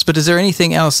to us. But is there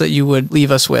anything else that you would leave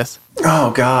us with?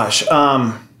 Oh, gosh.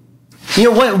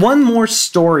 One more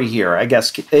story here, I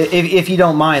guess, if you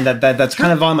don't mind, that's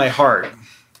kind of on my heart.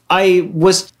 I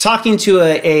was talking to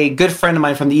a good friend of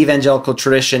mine from the evangelical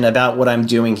tradition about what I'm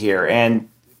doing here, and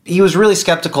he was really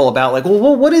skeptical about, like,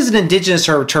 well, what is an indigenous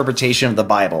interpretation of the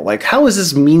Bible? Like, how is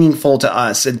this meaningful to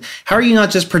us? And how are you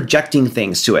not just projecting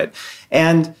things to it?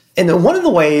 And one of the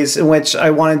ways in which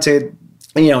I wanted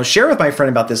to, share with my friend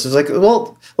about this is like,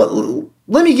 well,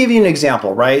 let me give you an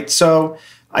example, right? So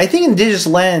I think indigenous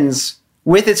lens,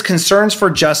 with its concerns for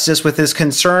justice, with its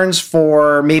concerns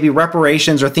for maybe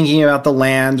reparations or thinking about the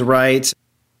land, right, it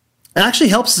actually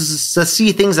helps us to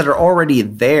see things that are already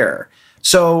there.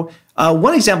 So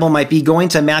one example might be going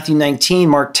to Matthew 19,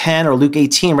 Mark 10, or Luke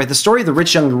 18, right? The story of the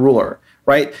rich young ruler,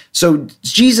 right? So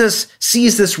Jesus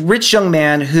sees this rich young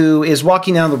man who is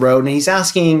walking down the road, and he's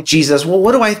asking Jesus, well,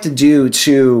 what do I have to do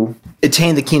to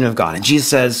attain the kingdom of God? And Jesus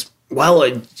says, well,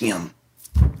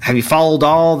 have you followed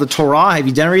all the Torah? Have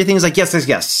you done everything? He's like,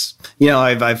 yes.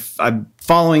 I'm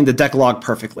following the Decalogue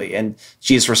perfectly. And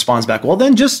Jesus responds back, well,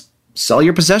 then just sell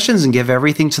your possessions and give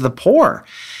everything to the poor.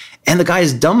 And the guy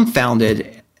is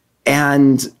dumbfounded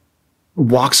and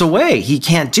walks away. He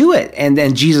can't do it. And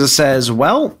then Jesus says,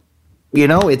 well,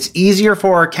 it's easier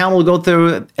for a camel to go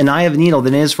through an eye of a needle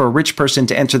than it is for a rich person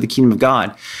to enter the kingdom of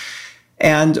God.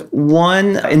 And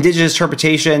one indigenous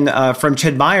interpretation from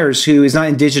Ted Myers, who is not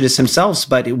indigenous himself,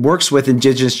 but works with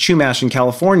indigenous Chumash in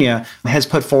California, has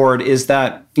put forward is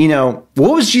that, what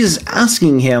was Jesus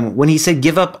asking him when he said,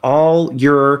 give up all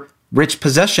your rich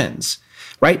possessions,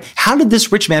 right? How did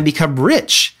this rich man become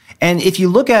rich? And if you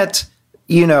look at,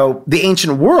 the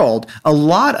ancient world, a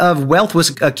lot of wealth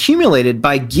was accumulated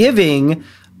by giving,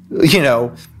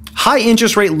 high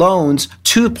interest rate loans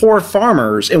to poor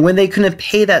farmers. And when they couldn't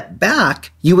pay that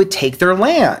back, you would take their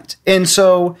land. And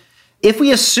so if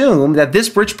we assume that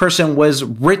this rich person was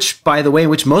rich by the way in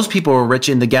which most people were rich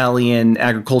in the Galilean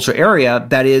agricultural area,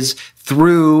 that is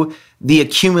through the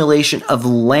accumulation of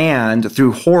land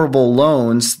through horrible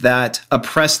loans that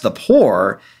oppress the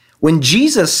poor, when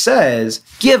Jesus says,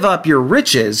 give up your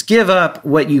riches, give up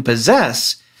what you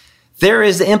possess, there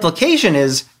is the implication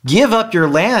is give up your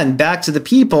land back to the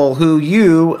people who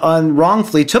you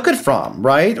wrongfully took it from,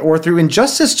 right? Or through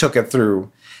injustice took it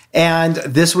through. And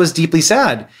this was deeply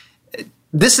sad.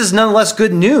 This is nonetheless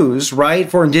good news, right?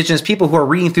 For indigenous people who are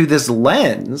reading through this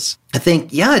lens. I think,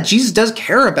 yeah, Jesus does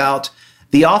care about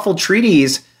the awful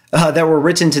treaties that were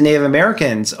written to Native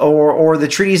Americans or the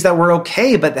treaties that were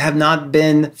okay, but have not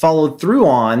been followed through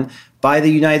on by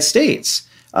the United States.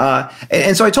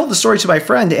 And so I told the story to my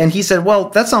friend, and he said, well,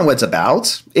 that's not what it's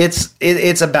about.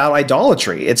 It's about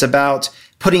idolatry. It's about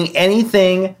putting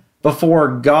anything before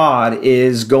God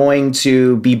is going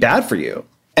to be bad for you.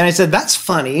 And I said, that's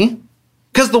funny,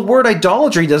 because the word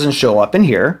idolatry doesn't show up in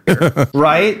here,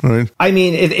 right? I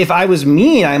mean, if I was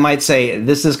mean, I might say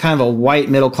this is kind of a white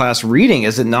middle-class reading,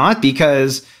 is it not?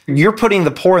 Because you're putting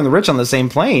the poor and the rich on the same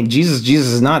plane. Jesus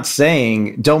is not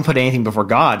saying don't put anything before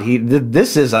God.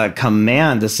 This is a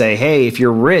command to say, hey, if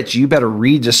you're rich, you better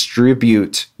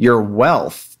redistribute your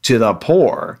wealth to the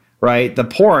poor, right? The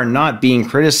poor are not being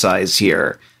criticized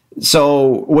here.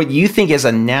 So what you think is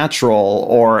a natural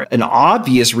or an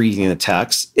obvious reading of the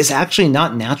text is actually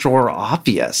not natural or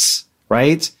obvious,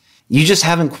 right? You just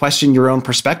haven't questioned your own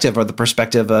perspective or the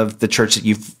perspective of the church that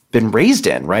you've been raised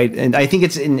in, right? And I think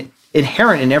it's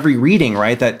inherent in every reading,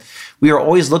 right, that we are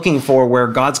always looking for where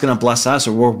God's going to bless us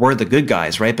or we're the good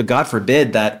guys, right? But God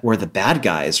forbid that we're the bad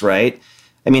guys, right?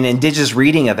 I mean, indigenous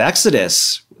reading of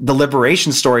Exodus, the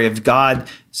liberation story of God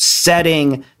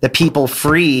setting the people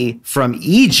free from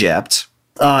Egypt,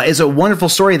 is a wonderful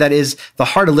story that is the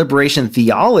heart of liberation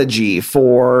theology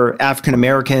for African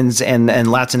Americans and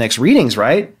Latinx readings,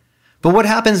 right? But what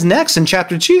happens next in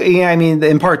chapter 2? I mean,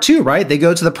 in part 2, right? They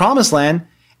go to the promised land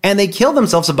and they kill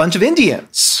themselves a bunch of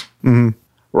Indians,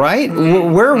 right?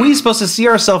 Where are we supposed to see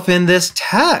ourselves in this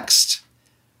text?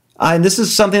 And this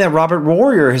is something that Robert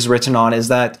Warrior has written on, is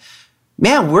that,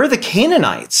 man, we're the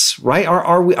Canaanites, right?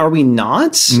 Are we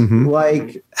not?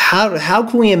 Like, how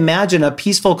can we imagine a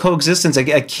peaceful coexistence,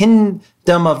 a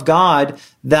of God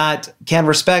that can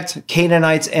respect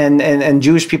Canaanites and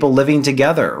Jewish people living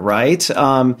together, right?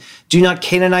 Do not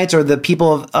Canaanites or the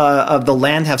people of the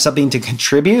land have something to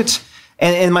contribute?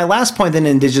 And my last point in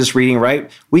indigenous reading, right?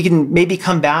 We can maybe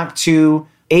come back to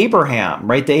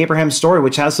Abraham, right? The Abraham story,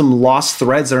 which has some lost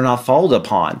threads that are not followed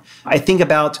upon. I think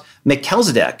about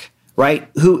Melchizedek, right?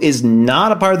 Who is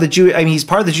not a part of the Jew. I mean, he's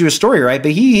part of the Jewish story, right?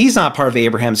 But he's not part of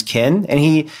Abraham's kin. And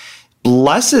he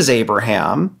blesses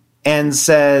Abraham and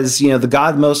says, the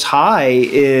God Most High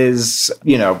is,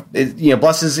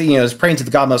 blesses, is praying to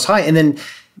the God Most High.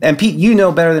 And Pete, you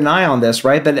know better than I on this,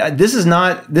 right? But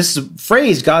this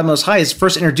phrase, God Most High, is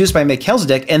first introduced by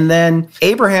Melchizedek. And then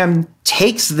Abraham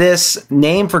takes this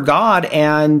name for God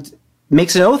and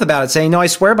makes an oath about it, saying, no, I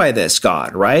swear by this,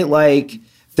 God, right? Like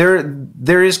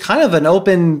there is kind of an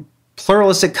open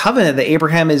pluralistic covenant that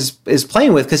Abraham is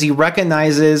playing with, because he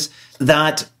recognizes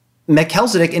that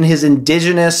Melchizedek in his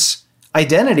indigenous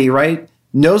identity, right,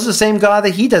 knows the same God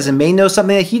that he does and may know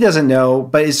something that he doesn't know,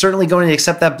 but is certainly going to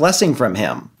accept that blessing from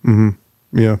him. Mm-hmm.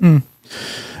 Yeah.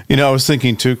 I was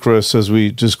thinking too, Chris, as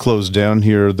we just closed down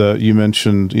here, that you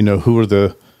mentioned, who are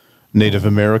the Native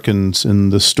Americans in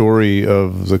the story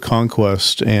of the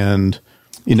conquest. And,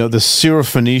 the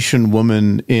Syrophoenician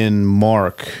woman in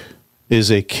Mark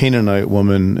is a Canaanite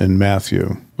woman in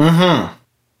Matthew. Mm-hmm.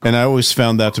 And I always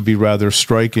found that to be rather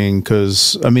striking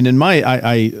because, I mean,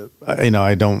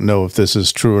 I don't know if this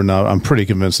is true or not. I'm pretty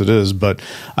convinced it is, but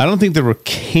I don't think there were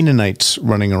Canaanites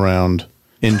running around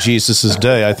in Jesus's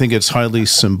day. I think it's highly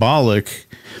symbolic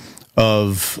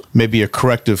of maybe a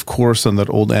corrective course on that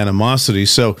old animosity.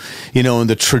 So, in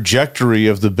the trajectory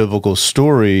of the biblical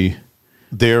story,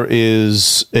 there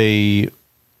is a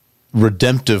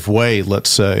redemptive way, let's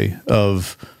say,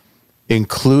 of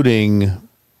including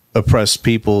oppressed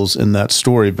peoples in that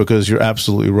story, because you're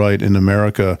absolutely right. In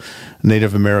America,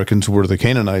 Native Americans were the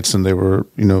Canaanites, and they were,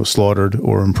 slaughtered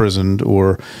or imprisoned,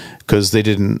 or because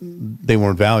they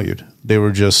weren't valued. They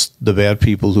were just the bad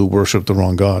people who worshiped the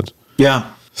wrong gods.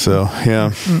 Yeah. So,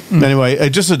 yeah. Anyway,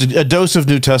 just a dose of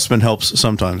New Testament helps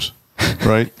sometimes,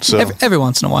 right? So every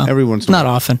once in a while. Not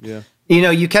often. Yeah.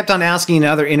 You kept on asking in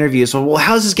other interviews, well,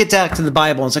 how does this get back to the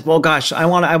Bible? And it's like, well, gosh, I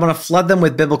want to flood them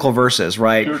with biblical verses,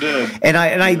 right? Sure did. And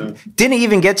I didn't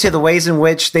even get to the ways in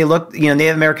which they looked,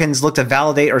 Native Americans look to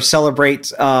validate or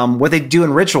celebrate what they do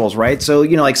in rituals, right? So,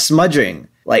 like smudging,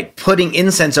 like putting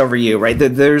incense over you, right?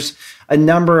 There's a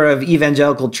number of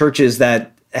evangelical churches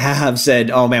that have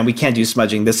said, oh man, we can't do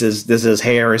smudging. This is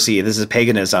heresy. This is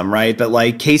paganism, right? But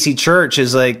like Casey Church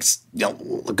is like,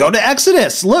 go to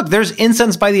Exodus. Look, there's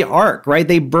incense by the ark, right?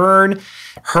 They burn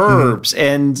herbs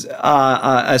and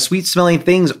sweet smelling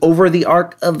things over the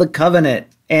Ark of the Covenant.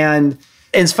 And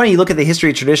it's funny, you look at the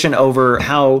history tradition over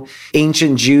how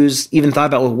ancient Jews even thought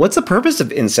about, well, what's the purpose of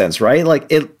incense, right? Like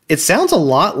it sounds a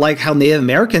lot like how Native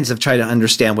Americans have tried to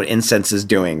understand what incense is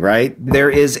doing, right? There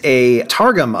is a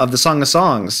Targum of the Song of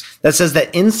Songs that says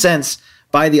that incense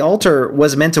by the altar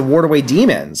was meant to ward away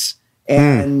demons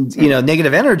and,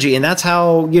 negative energy. And that's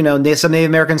how, some Native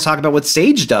Americans talk about what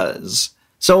sage does.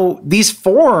 So these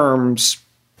forms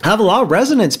have a lot of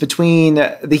resonance between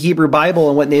the Hebrew Bible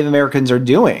and what Native Americans are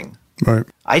doing. Right.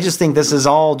 I just think this is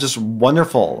all just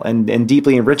wonderful and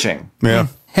deeply enriching. Yeah.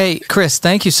 Hey, Chris,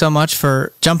 thank you so much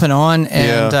for jumping on,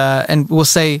 and we'll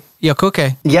say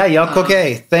Yakuke. Yeah,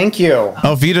 Yakuke. Thank you.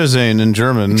 Auf Wiedersehen in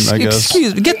German, I guess.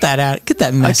 Excuse me, get that out. Get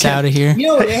that mess out of here.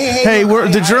 Hey,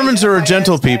 the Germans are a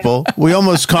gentle people. We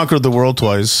almost conquered the world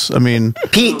twice. I mean,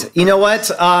 Pete, you know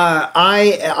what?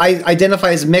 I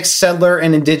identify as mixed settler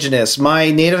and indigenous.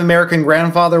 My Native American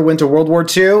grandfather went to World War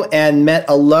II and met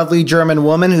a lovely German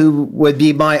woman who would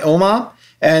be my Oma.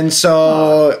 And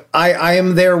so I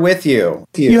am there with you.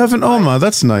 You have an Oma.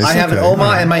 That's nice. I have an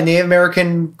Oma, and my Native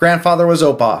American grandfather was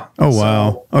Opa. Oh,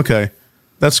 wow. Okay.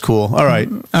 That's cool. All right.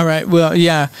 All right. Well,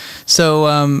 yeah.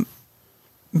 So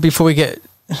before we get...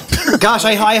 Gosh,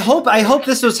 I hope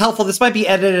this was helpful. This might be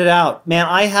edited out. Man,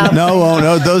 I have...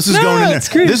 No. This is going in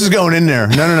there. This is going in there.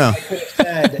 No.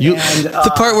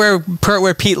 The part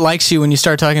where Pete likes you when you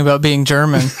start talking about being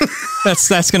German.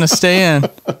 That's going to stay in.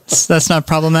 That's not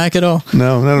problematic at all.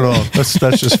 No, not at all.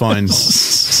 That's just fine.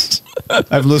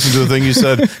 I've listened to the thing you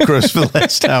said, Chris, for the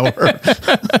last hour.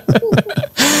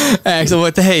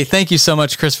 Excellent. Hey, thank you so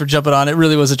much, Chris, for jumping on. It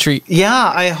really was a treat.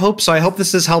 Yeah, I hope so. I hope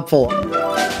this is helpful.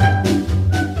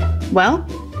 Well,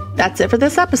 that's it for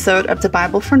this episode of The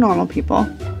Bible for Normal People.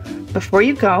 Before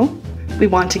you go, we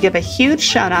want to give a huge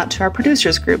shout out to our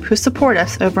producers group who support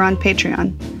us over on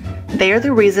Patreon. They are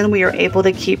the reason we are able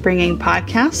to keep bringing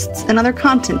podcasts and other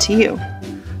content to you.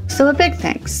 So a big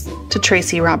thanks to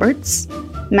Tracy Roberts,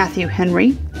 Matthew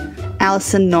Henry,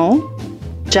 Allison Knoll,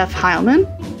 Jeff Heilman,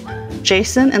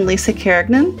 Jason and Lisa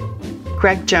Carrigan,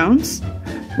 Greg Jones,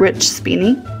 Rich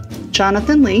Speeney,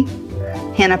 Jonathan Lee,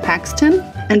 Hannah Paxton,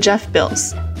 and Jeff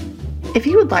Bills. If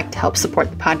you would like to help support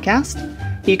the podcast,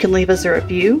 you can leave us a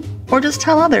review or just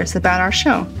tell others about our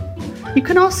show. You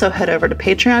can also head over to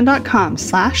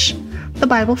patreon.com/The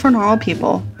Bible for Normal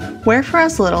People, where for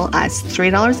as little as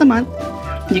 $3 a month,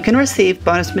 you can receive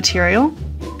bonus material,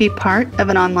 be part of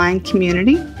an online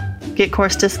community, get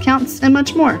course discounts, and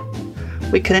much more.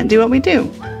 We couldn't do what we do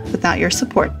without your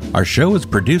support. Our show is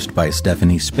produced by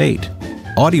Stephanie Spate,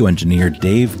 audio engineer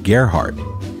Dave Gerhardt,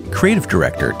 creative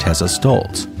director Tessa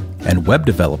Stoltz, and web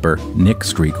developer Nick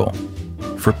Striegel.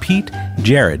 For Pete,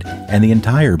 Jared, and the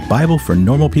entire Bible for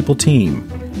Normal People team,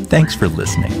 thanks for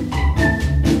listening.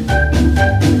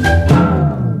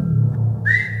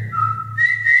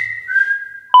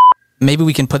 Maybe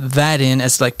we can put that in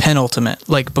as like penultimate,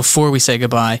 like before we say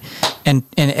goodbye, and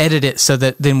edit it so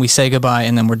that then we say goodbye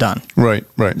and then we're done. Right.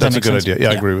 That's a good sense? idea.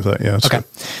 Yeah, I agree with that. Yeah. Okay. Good.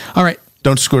 All right.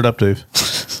 Don't screw it up, Dave.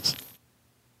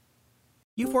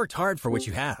 You've worked hard for what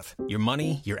you have. Your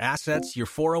money, your assets, your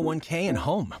 401k, and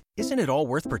home. Isn't it all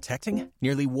worth protecting?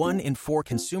 Nearly 1 in 4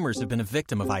 consumers have been a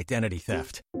victim of identity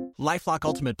theft. LifeLock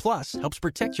Ultimate Plus helps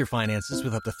protect your finances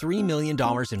with up to $3 million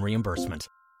in reimbursement.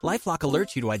 LifeLock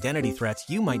alerts you to identity threats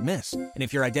you might miss. And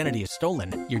if your identity is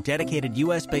stolen, your dedicated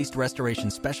U.S.-based restoration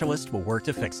specialist will work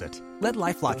to fix it. Let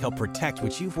LifeLock help protect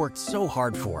what you've worked so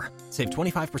hard for. Save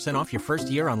 25% off your first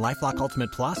year on LifeLock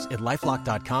Ultimate Plus at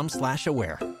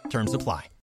LifeLock.com/aware. Terms apply.